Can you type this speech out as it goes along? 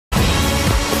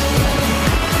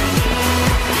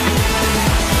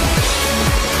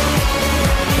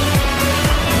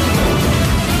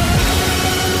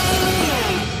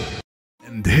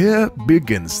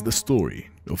begins the story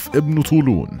of Ibn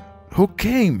Toloun, who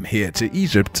came here to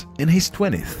Egypt in his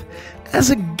 20th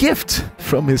as a gift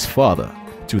from his father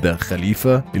to the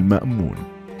Khalifa al-Ma'mun.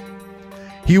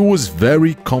 He was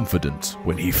very confident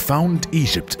when he found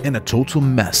Egypt in a total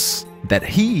mess that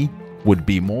he would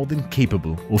be more than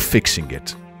capable of fixing it.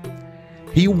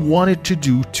 He wanted to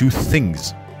do two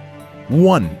things.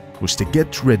 One was to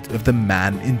get rid of the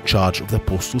man in charge of the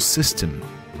postal system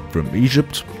from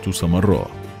Egypt to Samarra.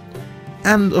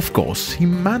 And of course, he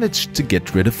managed to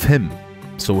get rid of him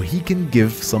so he can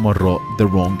give Samarra the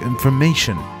wrong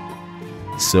information,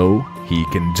 so he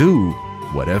can do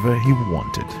whatever he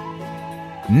wanted.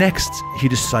 Next, he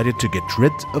decided to get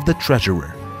rid of the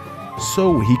treasurer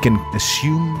so he can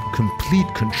assume complete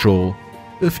control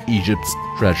of Egypt's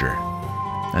treasure.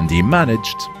 And he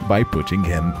managed by putting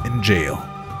him in jail.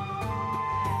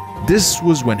 This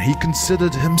was when he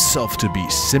considered himself to be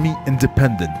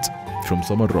semi-independent from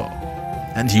Samarra,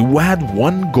 and he had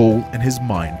one goal in his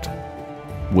mind,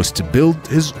 was to build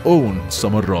his own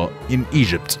Samarra in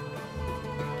Egypt.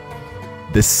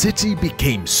 The city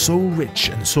became so rich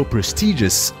and so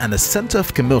prestigious and a center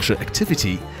of commercial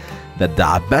activity that the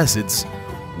Abbasids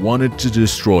wanted to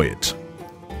destroy it.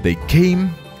 They came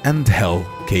and hell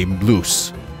came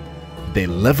loose. They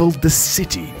leveled the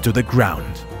city to the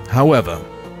ground. However,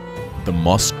 the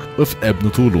mosque of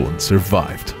Ibn Toloun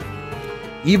survived.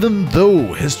 Even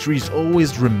though history is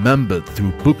always remembered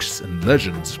through books and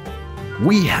legends,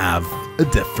 we have a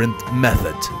different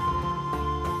method.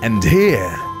 And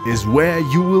here is where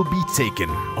you will be taken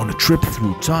on a trip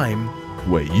through time,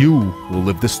 where you will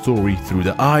live the story through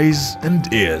the eyes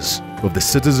and ears of the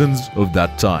citizens of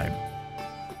that time.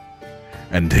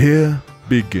 And here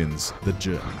begins the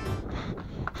journey.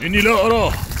 إني لا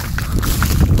أراه.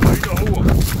 أين هو؟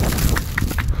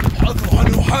 ابحثوا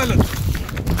عنه حالا.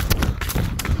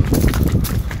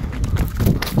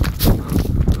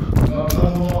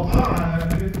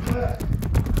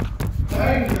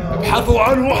 ابحثوا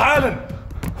عنه حالا.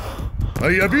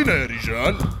 هيا بنا يا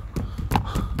رجال.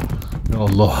 يا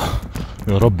الله،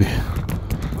 يا ربي،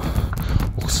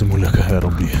 أقسم لك يا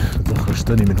ربي إذا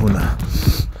أخرجتني من هنا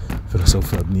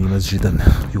فلسوف أبني مسجدا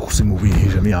يقسم به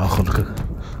جميع خلقك.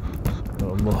 يا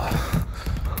الله.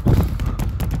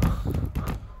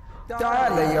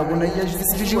 تعال يا بني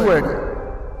اجلس بجواري.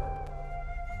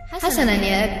 حسنا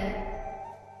يا أبي.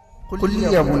 قل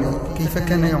لي يا بني كيف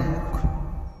كان يومك؟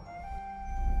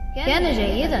 كان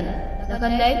جيدا، لقد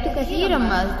لعبت كثيرا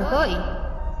مع أصدقائي.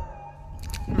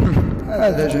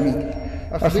 هذا جميل.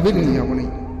 أخبرني يا بني،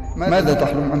 ماذا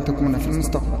تحلم أن تكون في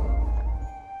المستقبل؟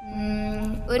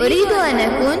 أريد أن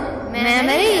أكون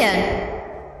معماريا.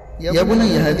 يا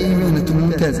بني هذه مهنة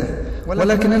ممتازة،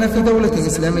 ولكننا في دولة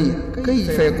إسلامية،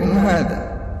 كيف يكون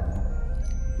هذا؟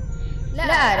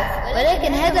 لا أعرف،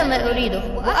 ولكن هذا ما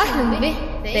أريده وأحلم به،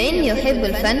 فإني أحب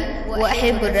الفن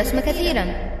وأحب الرسم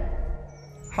كثيرا.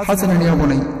 حسنا يا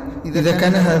بني، إذا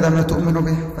كان هذا ما تؤمن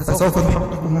به فسوف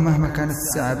تحققه مهما كانت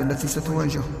الصعاب التي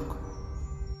ستواجهك.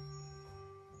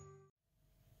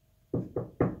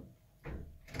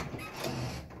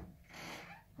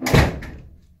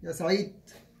 يا سعيد.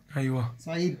 أيوة.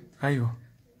 سعيد. أيوة.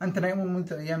 أنت نائم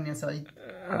منذ أيام يا سعيد.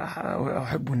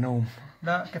 أحب النوم.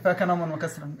 لا، كفاك نوما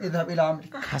وكسلا، اذهب إلى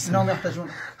عملك. حسنا. إنهم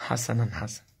يحتاجونك. حسنا.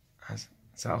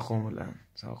 سأقوم الآن.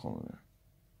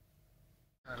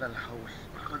 لا الحول،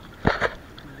 لقد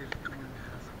مللت من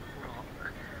هذا الفراق.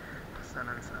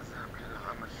 حسنا، سأذهب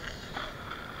للعمل.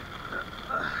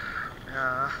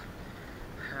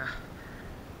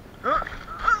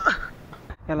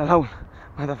 يا للهول،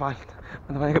 ماذا فعلت؟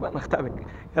 يجب أن أختبئ.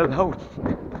 يا للهول،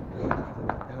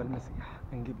 يا المسيح،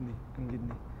 انجدني.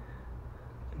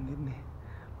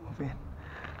 هو فين؟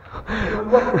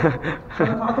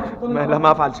 لم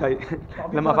أفعل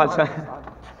شيء.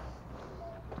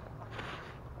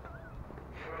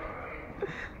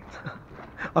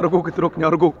 أرجوك اتركني،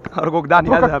 أرجوك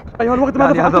دعني أذهب. أيها الوقت،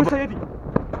 ماذا فعلت سيدي؟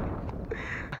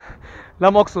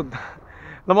 لم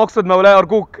أقصد مولاي،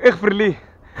 أرجوك اغفر لي.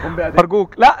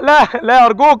 أرجوك. لا،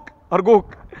 أرجوك.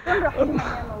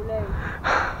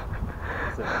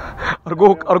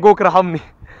 أرجوك ارحمني.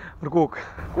 أرجوك.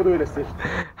 خذوا إلى السجن.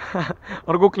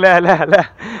 أرجوك. لا،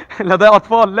 لدي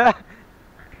أطفال. لا.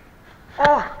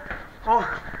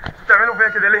 تعملوا فيا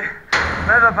كده ليه؟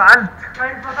 ماذا فعلت؟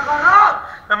 كيف تجرأت؟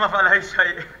 لم أفعل أي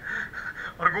شيء.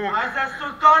 أرجوك. هذا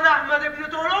السلطان أحمد بن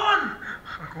طولون.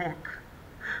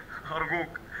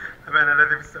 أرجوك. أبانا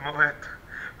الذي في السماوات.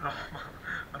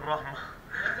 الرحمة.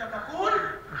 ماذا تقول؟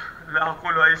 لا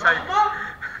أقول أي شيء. رحمة؟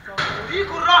 سأعطيك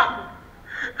الرحمة.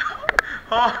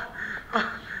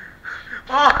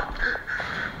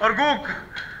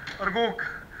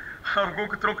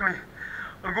 أرجوك اتركني.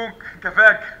 أرجوك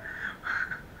كفاك.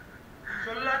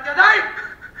 شلت يديك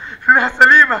إنها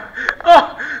سليمة.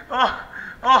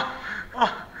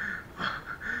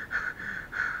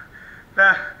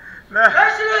 لا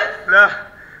اجلس. لا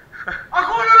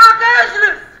أقول لك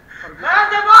اجلس.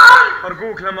 ماذا فعلت؟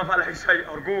 أرجوك لم أفعل أي شيء.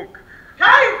 أرجوك.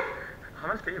 كيف؟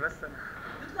 عملت إيه بس أنا؟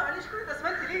 تطلع عليه شوية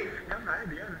أسمنت ليه؟ يا عم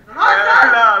عادي يعني.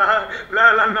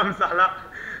 لا لن نمسح. لا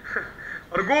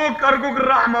أرجوك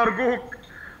الرحمة. أرجوك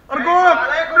لا.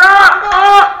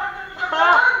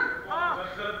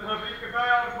 بشرتنا فيك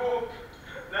كفاية. أرجوك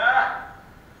لا.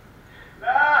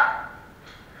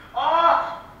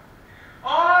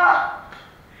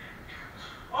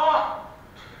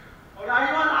 يا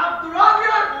أيمن عبد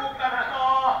الأبيض. أرجوك أنا.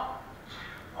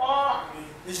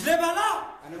 اجلبها. لا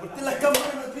أنا قلت لك كم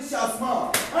مرة ما تمشي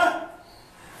أسماء. ها؟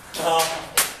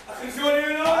 أخرجوني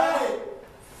من هنا.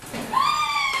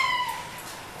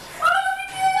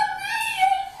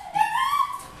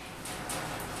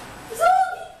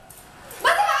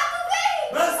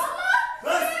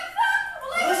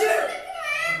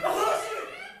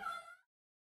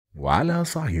 وعلى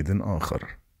صعيد آخر،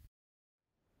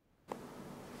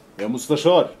 يا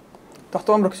مستشار، تحت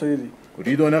أمرك سيدي.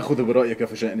 أريد أن آخذ برأيك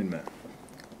في شأن ما.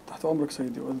 تحت أمرك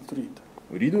سيدي، وإذا تريد.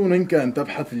 أريد منك أن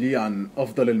تبحث لي عن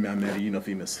أفضل المعماريين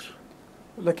في مصر.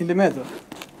 لكن لماذا؟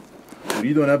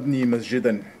 أريد أن أبني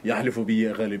مسجدا يحلف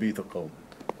به غالبية القوم.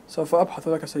 سوف أبحث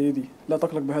لك سيدي، لا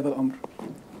تقلق بهذا الأمر.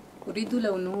 أريد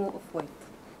لونه أوف وايت،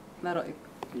 ما رأيك؟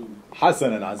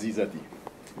 حسنا عزيزتي،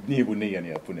 ابنيه بنيا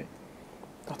يا بني.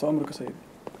 تحت أمرك سيدي.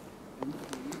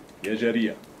 يا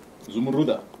جارية،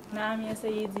 زمردة. نعم يا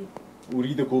سيدي.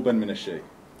 أريد كوبا من الشاي.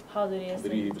 حاضر يا سيدي.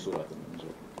 أدريه بسرعة.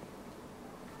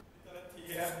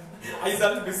 عايز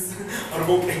البس.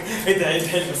 ارجوك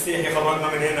ادعي المسيح يخرجنا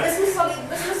من هنا. باسم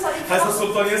الصليب. هذا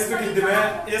السلطان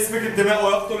يسفك الدماء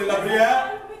ويقتل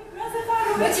الابرياء.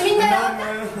 وانت مين ده؟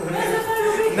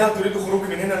 انها تريد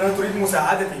خروجي من هنا. انها تريد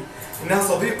مساعدتي. انها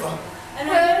صديقة.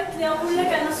 أنا جئت لأقول لك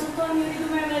أن السلطان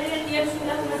يريد معماريا ليبني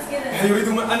له مسجدا. يريد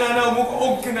أنا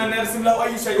ممكن أن أرسم له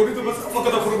أي شيء. أريد بس فقط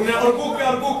أخرج من هنا.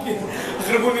 أرجوك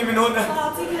أخرجوني من هنا.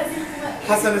 سأعطيك هذه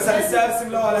القماشة. حسنا سأرسم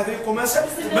له على هذه القماشة.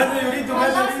 ماذا يريد؟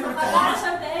 10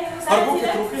 دقائق أرجوك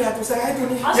اتركيها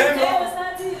تساعدني. 10 دقائق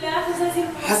وسأتي لأخذ هذه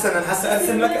القماشة. حسنا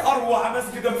سأرسم لك أروع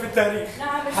مسجدا في التاريخ.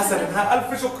 حسنا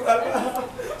ألف شكر.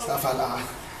 سأفعل.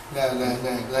 لا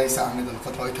ليس أعمدة.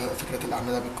 لقد رأيت فكرة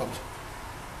الأعمدة من قبل.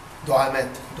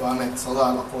 دعامات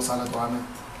صلاة الأقواس على دعامات.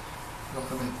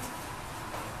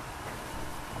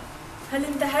 هل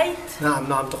انتهيت؟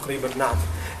 نعم تقريبا. نعم،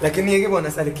 لكني يجب أن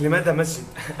أسألك لماذا مسجد؟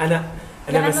 أنا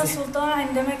لأن السلطان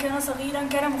عندما كان صغيرا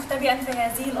كان مختبئا في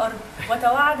هذه الأرض،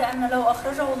 وتوعد أن لو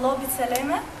أخرجه الله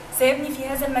بالسلامة سيبني في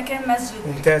هذا المكان مسجد.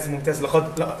 ممتاز.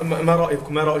 ما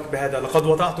رأيك بهذا؟ لقد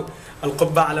وضعت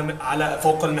القبة على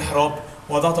فوق المحراب،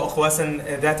 وضعت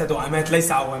أقواسا ذات دعامات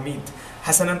ليس عواميد.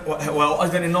 حسنا،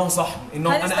 وايضا انه صح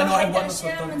انه انا احب ان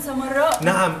السلطان من سمراء.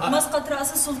 نعم، مسقط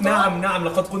راس السلطان. نعم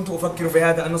لقد كنت افكر في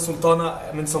هذا، ان السلطان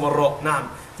من سمراء. نعم،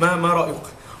 ما رايك؟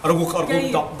 ارجوك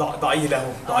ضعي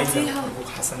له. ارجوك.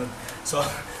 حسنا،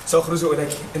 ساخرج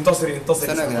اليك. انتصري.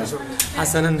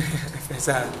 حسنا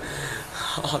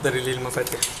احضري لي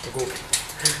المفاتيح.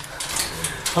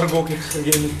 ارجوك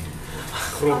خرجيني.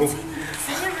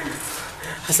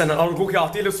 حسنا أرجوك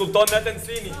أعطي لي السلطان. لا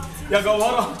تنسيني يا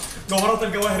جوهرة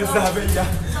الجواهر الذهبية.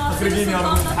 أخرجيني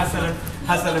أرجوك.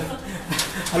 حسنا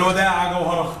الوداع يا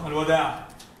جوهرة. الوداع.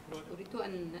 أريد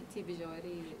أن نأتي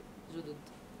بجواري جدد.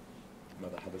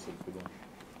 ماذا حدث الكبار؟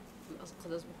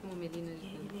 قد أصبحوا مملين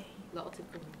جدا، لا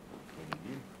أطيقهم.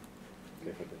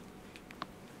 كيف ذلك؟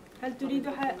 هل تريد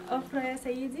أخرى يا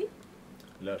سيدي؟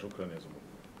 لا شكرا يا زمر.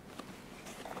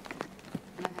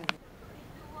 ما هذا؟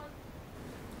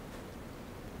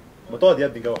 ما تقعد يا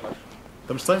ابني، جو حر.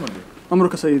 انت مش صايم ولا ايه؟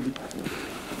 أمرك سيدي.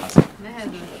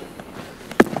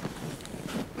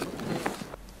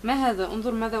 ما هذا؟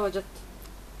 انظر ماذا وجدت.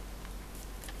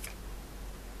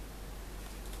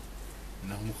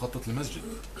 انه مخطط لمسجد.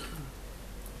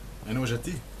 اين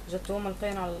وجدتيه؟ وجدته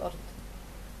ملقيا على الارض.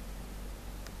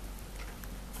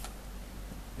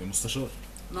 يا مستشار.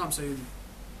 نعم سيدي.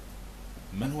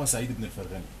 من هو سعيد بن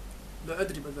الفرغاني؟ لا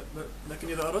أدري لكن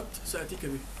إذا أردت سأتيك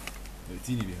به.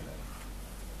 ائتيني بها الآن.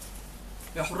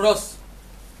 يا حراس.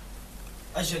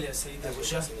 أجل يا سيدي.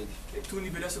 ائتوني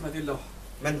برسم هذه اللوحة.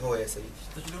 من هو يا سيدي؟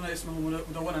 تجدون اسمه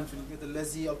مدونا في الجد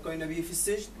الذي ألقينا به في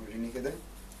السجن. وريني كده.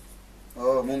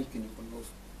 ممكن يكون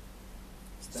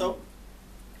هو.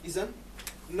 إذن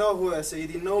إنه هو يا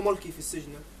سيدي. إنه ملقي في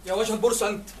السجن. يا وجه البورصة،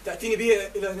 أنت تأتيني به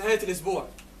إلى نهاية الأسبوع.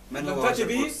 من لم تأتي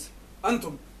به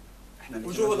أنتم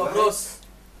وجوه الأبراس.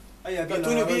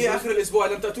 تأتوني به آخر الأسبوع.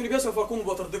 لم تأتوني به سوف أقوم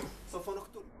بطردكم. سوف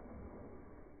نقتل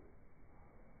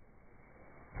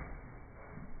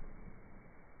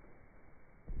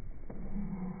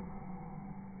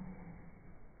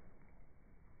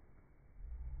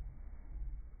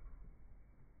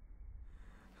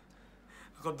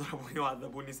لقد ضربوني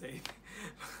وعذبوني سيدي.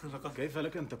 كيف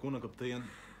لك أن تكون قبطيا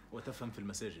وتفهم في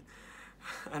المساجد؟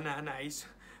 أنا أعيش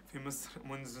في مصر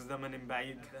منذ زمن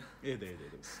بعيد. إيه ده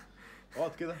بس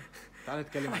اقعد كده، تعال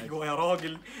نتكلم عادي. أيوة يا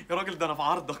راجل ده أنا في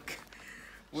عرضك.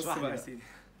 بص بقى يا سيدي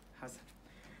حسن،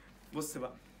 بص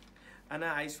بقى، أنا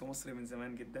عايش في مصر من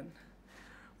زمان جدا،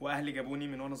 واهلي جابوني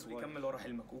من وانا صغير كمل ورا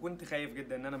حلمك، وكنت خايف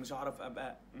جدا ان انا مش هعرف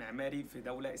ابقى معماري في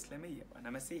دوله اسلاميه وانا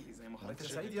مسيحي زي ما حضرتك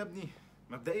انت سعيد يا ابني.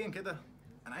 مبدئيا كده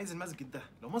انا عايز المسجد ده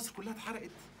لو مصر كلها اتحرقت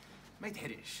ما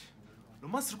يتحرقش، لو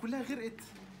مصر كلها غرقت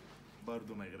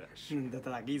برضه ما يغرقش. ده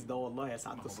تعجيز ده والله يا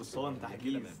سعاده السلطان،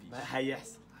 تعجيز.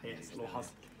 هيحصل لو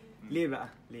حصل. ليه بقى؟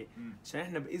 ليه؟ عشان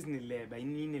احنا باذن الله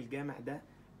باينين الجامع ده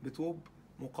بطوب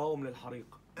مقاوم للحريق.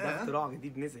 ده اختراع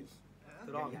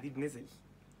جديد نزل.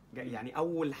 يعني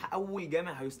اول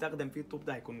جامع هيستخدم فيه الطوب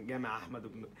ده هيكون جامع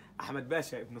احمد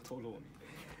باشا ابن طولون.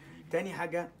 تاني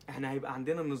حاجه احنا هيبقى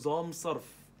عندنا نظام صرف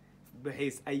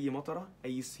بحيث اي مطره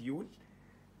اي سيول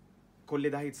كل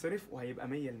ده هيتصرف وهيبقى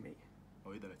 100%. هو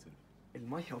ايه ده اللي هيتصرف؟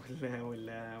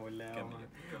 الميه ولا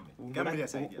كمل يا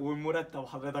سيدي. والمرتب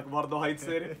حضرتك برضه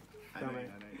هيتصرف. تمام.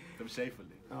 انت مش شايف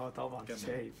ولا ايه؟ طبعا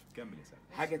شايف. كمل يا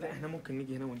سيدي. حاجه تانية احنا ممكن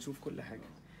نيجي هنا ونشوف كل حاجه.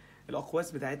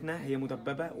 الاقواس بتاعتنا هي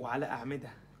مدببه وعلى اعمده،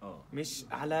 مش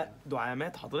على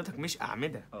دعامات حضرتك، مش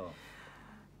اعمده.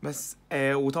 بس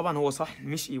وطبعا هو صح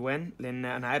مش ايوان، لان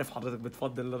انا عارف حضرتك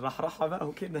بتفضل الرحرحه بقى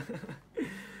وكده.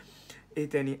 ايه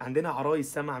تاني؟ عندنا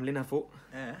عرايس سما عاملينها فوق.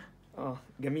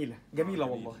 جميله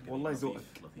والله ذوقك،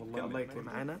 والله الله يكرم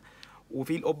معانا.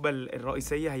 وفي القبه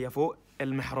الرئيسيه هي فوق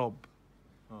المحراب،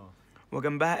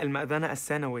 وجنبها المأذنه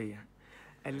الثانويه.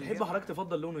 تحب حضرتك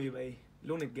تفضل لونه يبقى ايه؟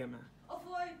 لون الجامع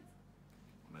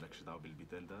مالكش دعوه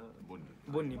بالبيتال ده.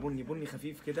 بني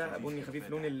خفيف كده، بني خفيف،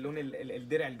 لون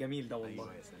الدرع الجميل ده والله.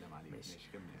 ايوه يا سلام عليك. ماشي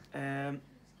كمل.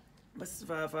 بس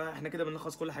فاحنا كده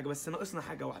بنلخص كل حاجه، بس ناقصنا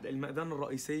حاجه واحده، المأذنه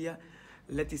الرئيسيه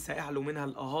التي سيعلو منها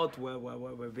الاهات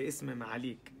وباسم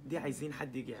معاليك دي، عايزين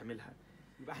حد يجي يعملها.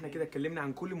 يبقى احنا كده اتكلمنا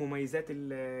عن كل مميزات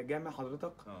الجامع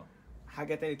حضرتك.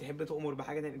 حاجه تاني تحب تؤمر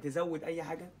بحاجه تاني تزود اي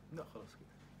حاجه؟ لا خلاص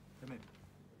كده تمام.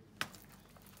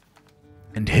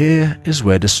 And here is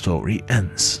where the story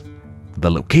ends.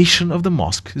 The location of the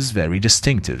mosque is very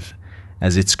distinctive,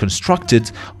 as it's constructed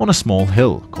on a small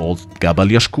hill called Jabal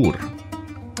Yashkur.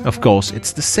 Of course,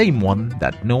 it's the same one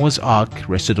that Noah's Ark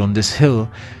rested on this hill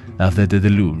after the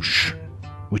deluge,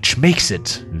 which makes it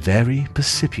very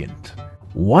percipient.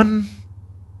 One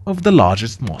of the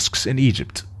largest mosques in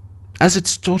Egypt, as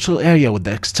its total area with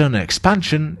the external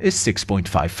expansion is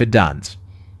 6.5 fidans.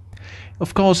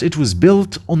 Of course, it was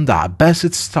built on the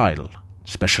Abbasid style,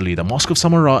 especially the Mosque of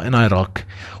Samarra in Iraq,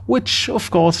 which of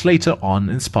course later on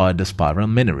inspired the spiral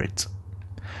minaret.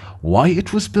 Why it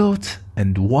was built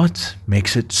and what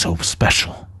makes it so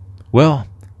special? Well,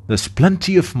 there's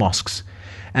plenty of mosques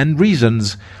and reasons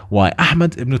why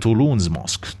Ahmad ibn Toloun's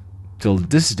mosque, till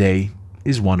this day,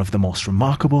 is one of the most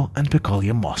remarkable and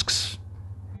peculiar mosques.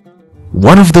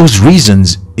 One of those reasons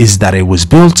is that it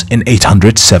was built in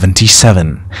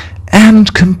 877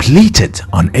 and completed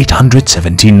on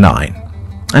 879.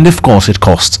 And of course it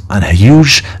cost a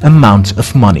huge amount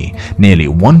of money, nearly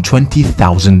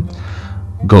 120,000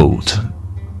 gold.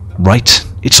 Right,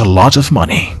 it's a lot of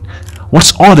money.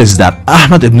 What's odd is that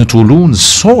Ahmad ibn Toloun's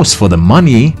source for the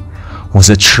money was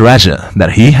a treasure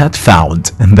that he had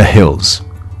found in the hills.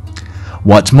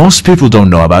 What most people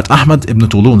don't know about Ahmad ibn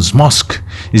Toloun's mosque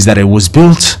is that it was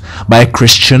built by a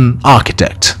Christian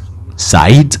architect,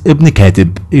 Saad ibn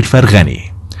Katib al-Farghani,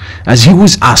 as he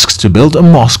was asked to build a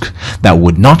mosque that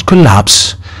would not collapse,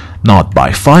 not by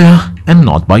fire and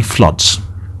not by floods.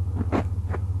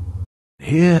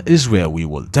 Here is where we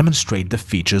will demonstrate the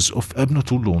features of Ibn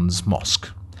Toloun's mosque.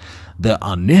 There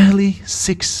are nearly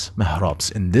 6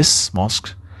 mihrabs in this mosque.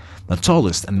 The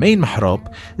tallest and main mihrab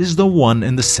is the one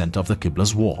in the center of the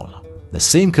Qibla's wall. The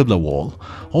same Qibla wall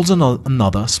holds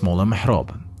another smaller mihrab.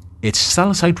 Its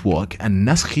Salisite work and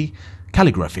Naskhi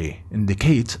calligraphy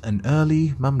indicate an early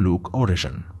Mamluk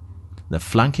origin. The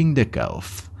flanking decca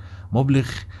of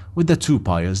Mobligh with the 2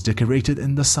 piers decorated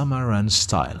in the Samaran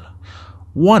style.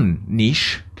 One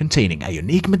niche containing a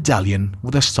unique medallion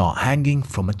with a star hanging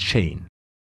from a chain.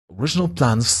 Original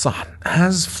plan's Sahn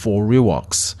has 4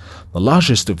 reworks. The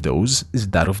largest of those is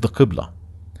that of the Qibla.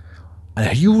 A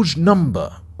huge number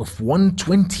of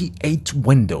 128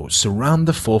 windows surround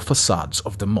the 4 facades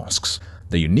of the mosques.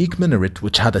 The unique minaret,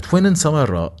 which had a twin in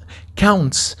Samarra,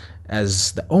 counts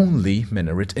as the only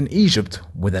minaret in Egypt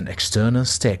with an external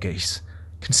staircase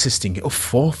consisting of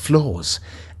 4 floors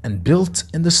and built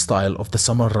in the style of the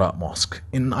Samarra Mosque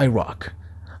in Iraq.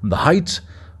 The height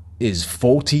is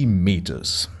 40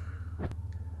 meters.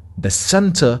 The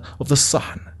center of the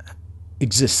Sahn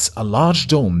exists a large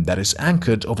dome that is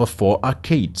anchored over 4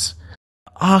 arcades.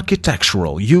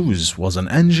 Architectural use was an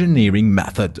engineering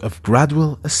method of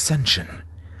gradual ascension,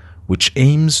 which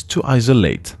aims to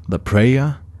isolate the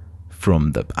prayer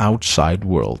from the outside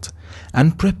world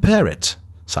and prepare it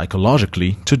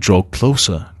psychologically to draw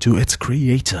closer to its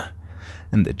creator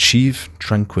and achieve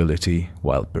tranquility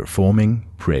while performing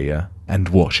prayer and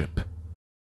worship.